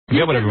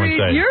Forget what everyone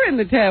says. You're in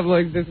the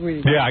tabloids this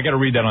week. Yeah, I got to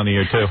read that on the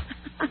air, too.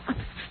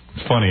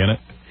 It's funny, isn't it?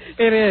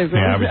 It is.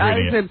 Yeah,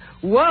 I said,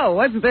 whoa,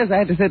 what's this? I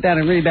had to sit down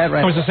and read that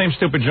right. It was the same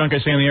stupid junk I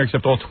say on the air,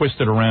 except all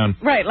twisted around.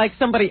 Right, like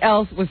somebody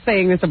else was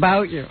saying this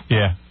about you.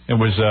 Yeah. It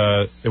was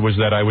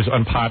that I was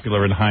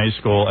unpopular in high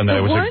school and that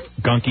I was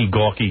a gunky,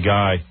 gawky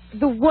guy.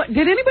 The what?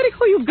 Did anybody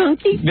call you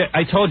Gunky?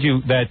 I told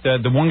you that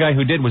the one guy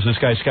who did was this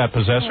guy Scott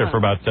Possessor for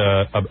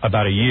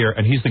about a year,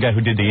 and he's the guy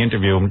who did the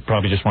interview and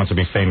probably just wants to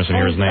be famous and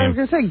hear his name. I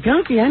was going to say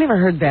Gunky. I never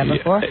heard that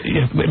before.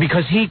 Yeah,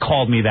 because he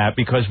called me that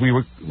because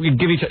we'd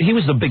give each other. He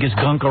was the biggest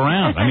gunk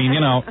around. I mean,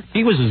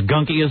 he was as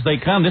gunky as they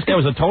come. This guy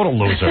was a total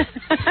loser.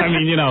 I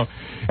mean,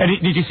 And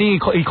did you see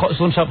he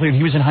calls himself when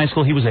he was in high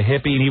school? He was a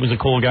hippie and he was a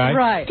cool guy.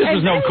 Right. This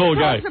was no cool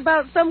guy. He talks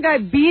about some guy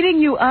beating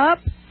you up.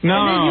 No.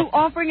 And then you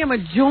offering him a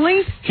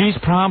joint? He's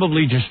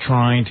probably just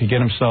trying to get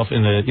himself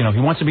in the, he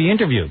wants to be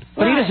interviewed.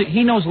 But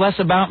he knows less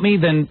about me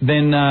than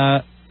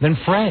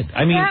Fred.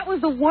 I mean, that was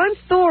the one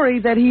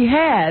story that he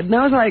had, and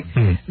I was like,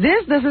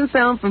 this doesn't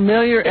sound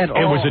familiar at all.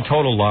 It was a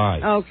total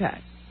lie. Okay.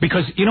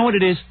 Because you know what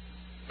it is?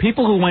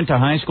 People who went to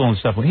high school and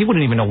stuff, he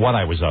wouldn't even know what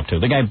I was up to.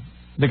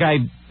 The guy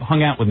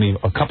hung out with me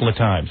a couple of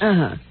times.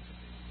 Uh-huh.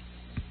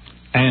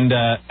 And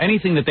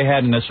anything that they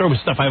had in the store was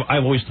stuff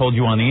I've always told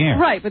you on the air.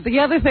 Right, but the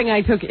other thing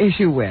I took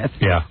issue with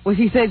was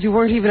he said you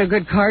weren't even a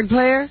good card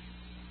player.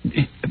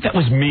 That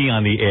was me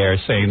on the air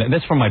saying that.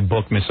 That's from my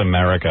book, Miss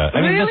America.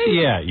 I mean,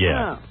 really?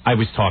 Yeah. Oh. I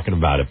was talking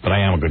about it, but I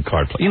am a good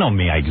card player. You know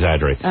me, I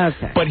exaggerate.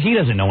 Okay. But he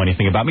doesn't know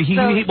anything about me.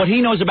 What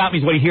he knows about me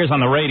is what he hears on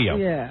the radio.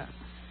 Yeah.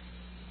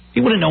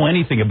 He wouldn't know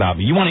anything about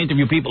me. You want to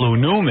interview people who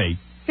knew me.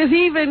 Because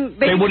they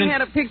even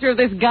had a picture of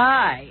this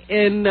guy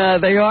in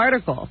the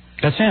article.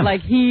 That's him. Like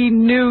he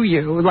knew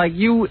you, like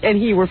you and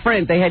he were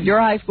friends. They had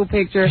your high school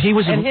picture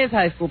and his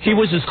high school picture. He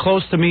was as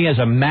close to me as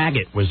a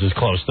maggot was as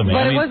close to me.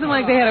 But it wasn't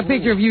like they had a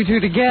picture of you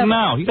two together.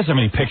 No, he doesn't have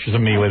any pictures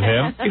of me with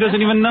him. He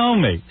doesn't even know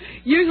me.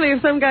 Usually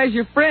if some guy's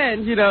your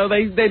friend,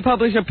 they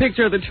publish a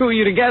picture of the two of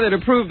you together to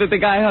prove that the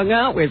guy hung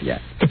out with you.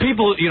 The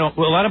people,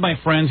 a lot of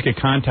my friends get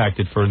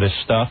contacted for this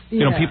stuff.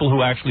 People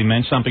who actually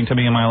meant something to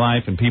me in my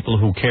life and people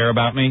who care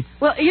about me.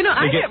 Well,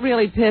 I get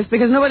really pissed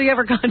because nobody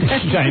ever contacted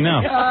me. I know.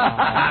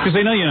 Because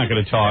they know you're not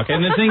going to talk.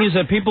 And the thing is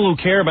that people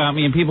who care about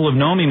me and people who've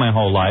known me my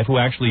whole life, who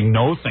actually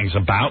know things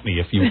about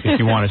me, if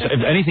you want to say,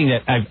 anything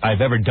that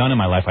I've ever done in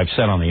my life, I've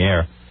said on the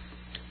air.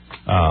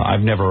 I've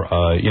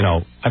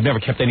never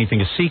kept anything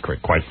a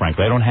secret, quite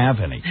frankly. I don't have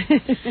any.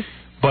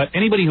 But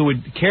anybody who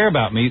would care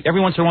about me, every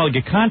once in a while I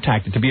get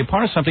contacted to be a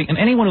part of something, and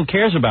anyone who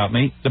cares about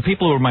me, the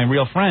people who are my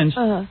real friends,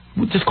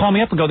 would just call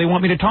me up and go, they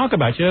want me to talk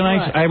about you, and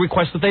I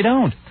request that they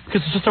don't,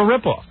 because it's just a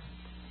ripoff.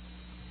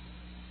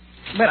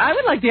 But I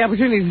would like the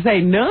opportunity to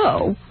say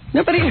no.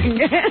 Nobody can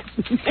get.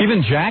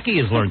 Even Jackie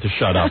has learned to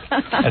shut up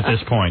at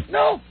this point.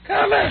 No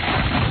comment.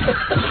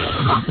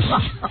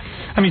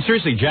 I mean,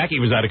 seriously, Jackie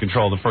was out of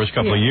control the first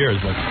couple of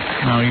years, but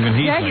no, even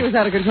Jackie was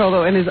out of control,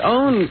 though, in his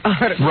own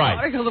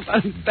article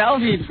about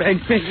Bellevue big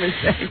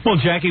mistake.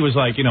 Well, Jackie was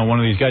like, one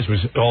of these guys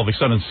was all of a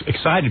sudden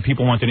excited.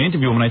 People wanted to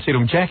interview him, and I say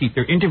to him, Jackie,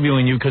 they're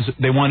interviewing you because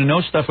they want to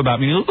know stuff about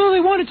me. He goes, oh, they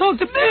want to talk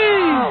to me.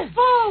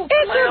 Oh,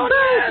 it's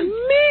about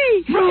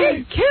me. Right.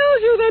 It kills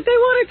you that they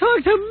want to talk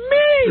to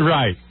me.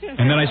 Right.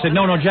 And then I said,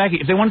 no, Jackie,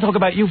 if they want to talk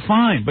about you,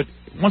 fine, but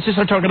once they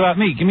start talking about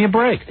me, give me a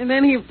break. And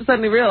then he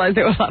suddenly realized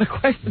there were a lot of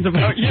questions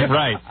about you.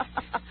 Right.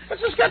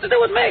 What's this got to do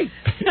with me?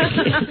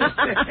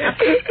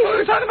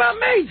 We're talking about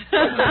me.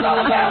 What's this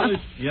all about?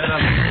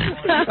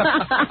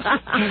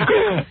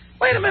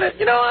 Wait a minute.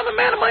 I'm a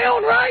man of my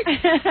own right.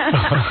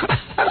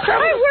 I'm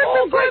traveling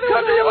all great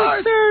country of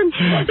ours.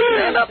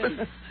 Stand up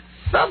in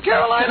South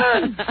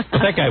Carolina.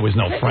 But that guy was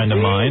no friend of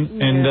mine,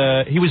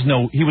 and he was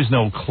no.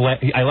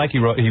 I like he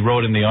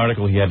wrote in the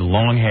article he had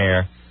long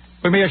hair.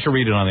 But maybe I should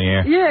read it on the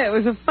air. Yeah, it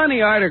was a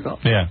funny article.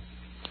 Yeah.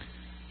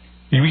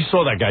 You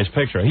saw that guy's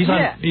picture. He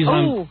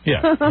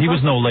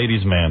was no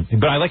ladies' man.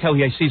 But I like how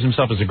he sees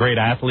himself as a great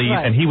athlete,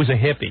 and he was a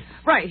hippie.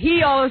 Right.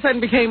 He all of a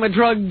sudden became a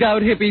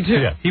drugged-out hippie, too.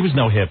 Yeah, he was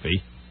no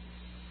hippie.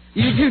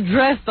 You two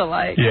dressed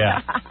alike.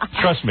 Yeah.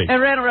 Trust me.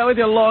 And ran around with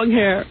your long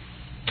hair.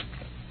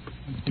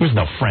 He was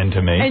no friend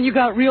to me. And you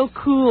got real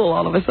cool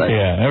all of a sudden.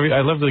 Yeah.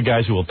 I love the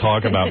guys who will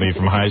talk about me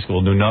from high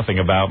school, knew nothing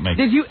about me.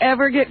 Did you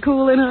ever get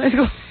cool in high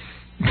school?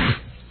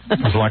 I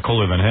was a lot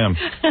cooler than him.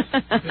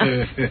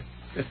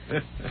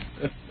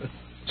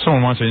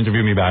 Someone wants to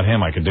interview me about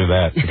him, I could do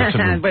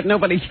that. But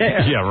nobody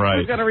cares. Yeah, right.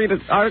 Who's going to read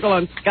an article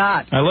on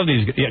Scott? I love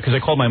these. Yeah, because I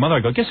called my mother.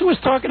 I go, guess who was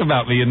talking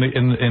about me in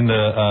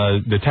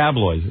the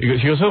tabloids?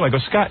 She goes, who? I go,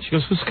 Scott. She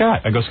goes, who's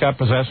Scott? I go, Scott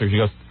Possessor. She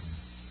goes,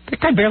 that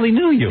guy barely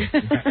knew you.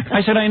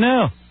 I said, I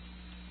know.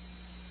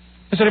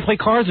 I said, I play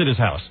cards at his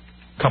house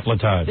a couple of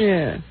times.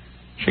 Yeah.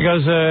 She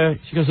goes,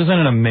 isn't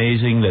it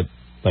amazing that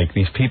like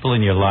these people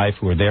in your life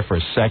who are there for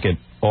a second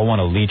all want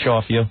to leech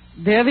off you?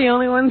 They're the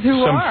only ones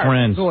who are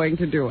friends. going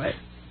to do it.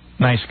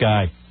 Nice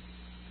guy.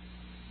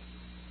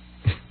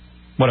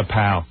 What a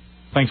pal.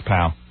 Thanks,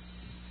 pal.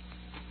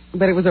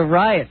 But it was a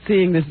riot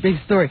seeing this big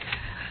story.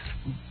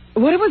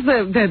 What was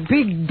that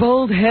big,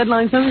 bold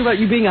headline? Something about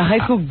you being a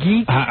high school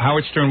geek?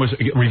 Howard Stern was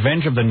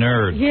Revenge of the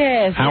Nerd.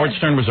 Yes. Howard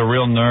Stern was a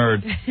real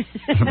nerd.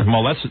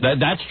 Well,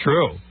 that's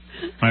true.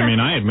 I mean,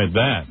 I admit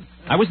that.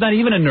 I was not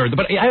even a nerd.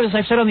 But as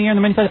I've said on the air in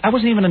the many times, I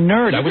wasn't even a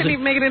nerd. You couldn't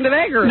even make it into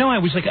that group. No, I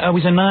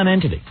was a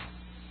non-entity.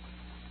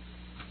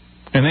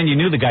 And then you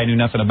knew the guy knew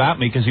nothing about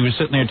me because he was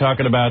sitting there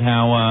talking about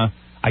how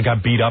I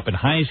got beat up in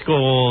high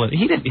school.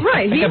 He didn't.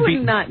 Right, he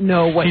would not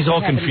know what. He's all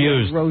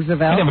confused.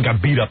 Roosevelt. I never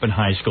got beat up in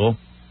high school.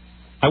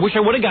 I wish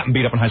I would have gotten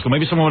beat up in high school.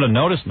 Maybe someone would have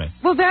noticed me.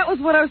 Well, that was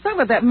what I was talking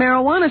about, that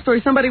marijuana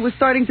story. Somebody was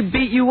starting to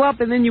beat you up,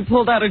 and then you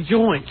pulled out a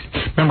joint.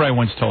 Remember I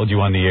once told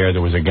you on the air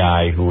there was a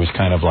guy who was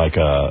kind of like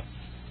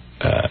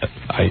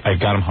I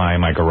got him high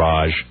in my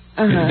garage.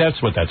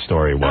 That's what that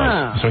story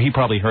was. So he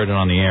probably heard it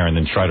on the air and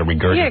then tried to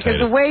regurgitate it. Yeah, because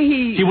the way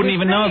he wouldn't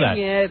even know that.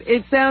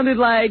 It sounded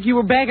like you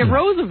were back at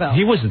Roosevelt.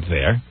 He wasn't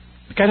there.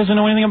 The guy doesn't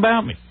know anything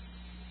about me.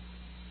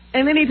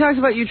 And then he talks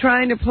about you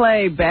trying to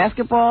play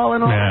basketball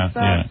and all that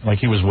stuff. Yeah, like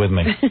he was with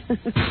me.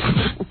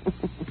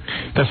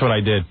 That's what I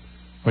did.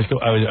 I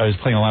was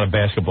playing a lot of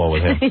basketball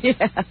with him. Yeah.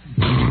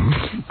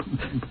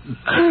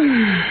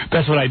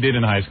 That's what I did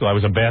in high school. I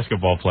was a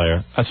basketball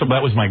player.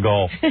 That was my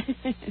goal.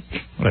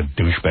 What a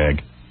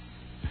douchebag.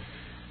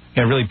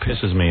 It really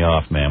pisses me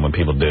off, man, when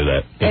people do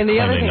that. They claim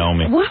they know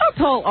me. Well, how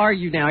tall are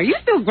you now? Are you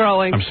still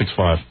growing? I'm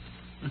 6'5".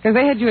 Because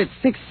they had you at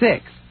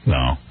 6'6". No.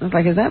 I was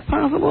like, is that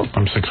possible?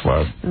 I'm 6'5".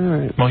 All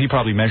right. Well, he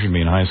probably measured me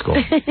in high school.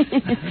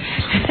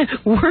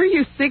 Were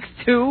you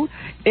 6'2"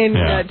 in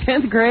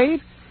 10th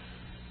grade?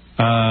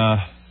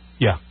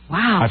 Yeah.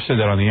 Wow. I've said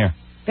that on the air.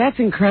 That's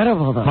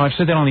incredible, though. No, I've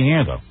said that on the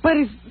air, though. But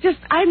it's just,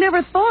 I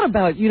never thought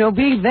about,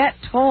 being that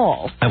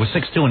tall. I was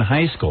 6'2" in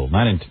high school,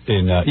 not in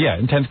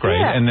 10th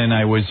grade. Yeah. And then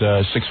I was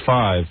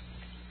 6'5".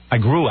 I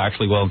grew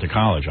actually well into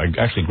college. I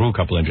actually grew a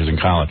couple inches in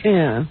college.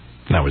 Yeah. And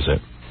that was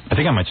it. I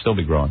think I might still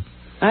be growing.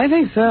 I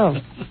think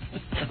so.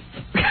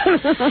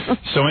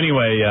 So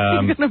anyway...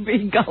 You're going to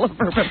be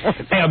Gulliver before...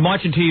 Hey, I'm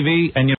watching TV, and